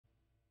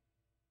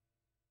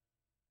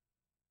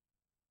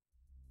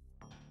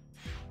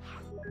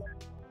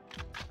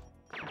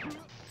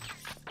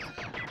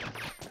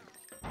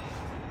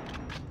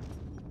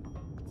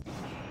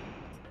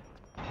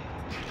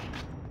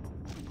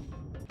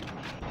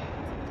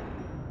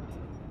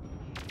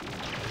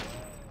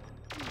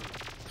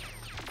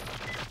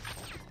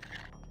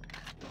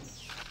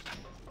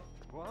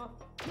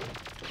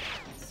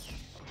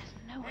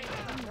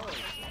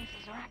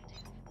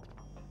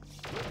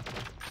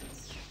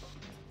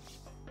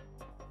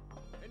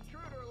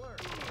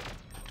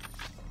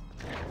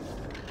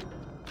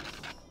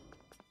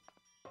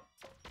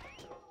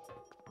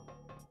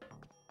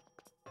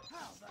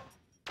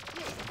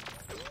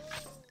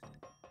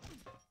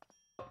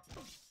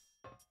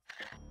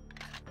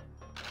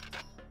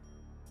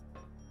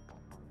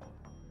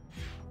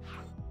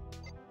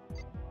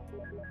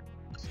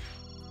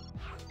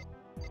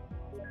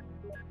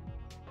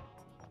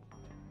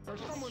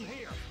There's someone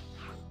here!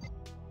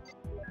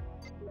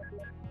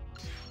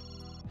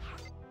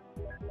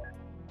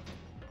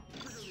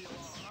 Trigger the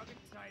alarm. I'll get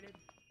excited.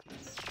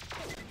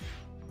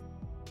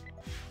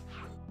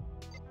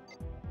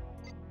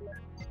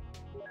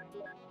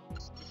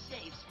 The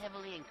safe's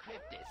heavily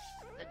encrypted.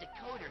 The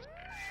decoders...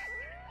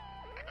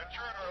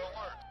 Intruder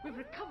alert! We've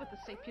recovered the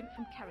sapient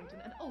from Carrington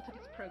and altered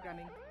its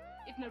programming.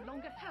 It no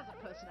longer has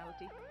a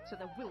personality, so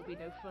there will be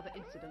no further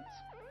incidents.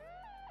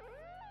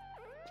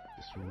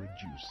 This will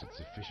reduce its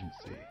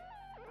efficiency.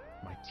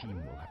 My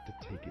team will have to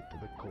take it to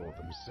the core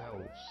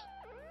themselves.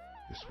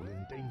 This will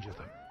endanger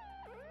them.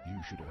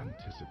 You should have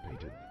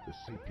anticipated that the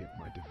sapient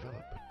might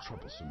develop a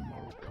troublesome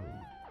moral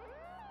code.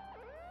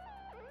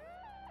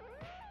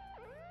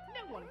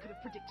 No one could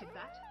have predicted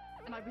that,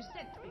 and I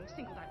resent being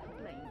singled out for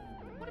blame.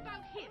 What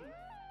about him?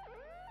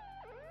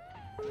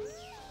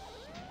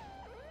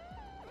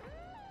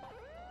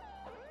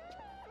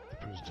 The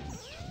President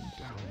turned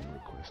down the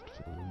request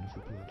for the loan of the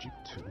pelagic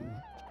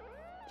tool.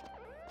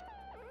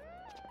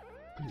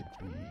 Could it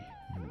be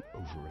you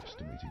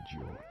overestimated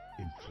your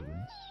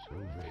influence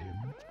over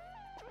him?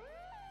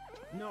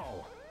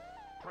 No.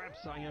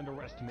 Perhaps I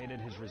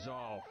underestimated his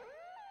resolve.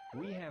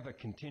 We have a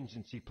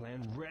contingency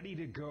plan ready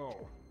to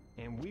go,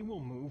 and we will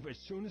move as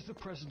soon as the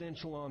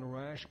presidential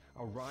entourage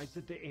arrives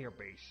at the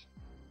airbase.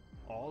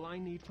 All I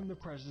need from the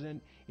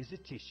president is a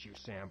tissue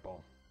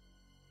sample.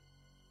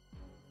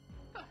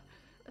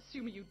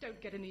 Assuming you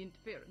don't get any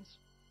interference.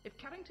 If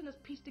Carrington has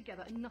pieced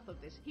together enough of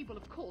this, he will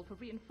have called for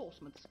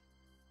reinforcements.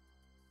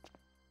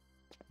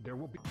 There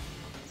will be...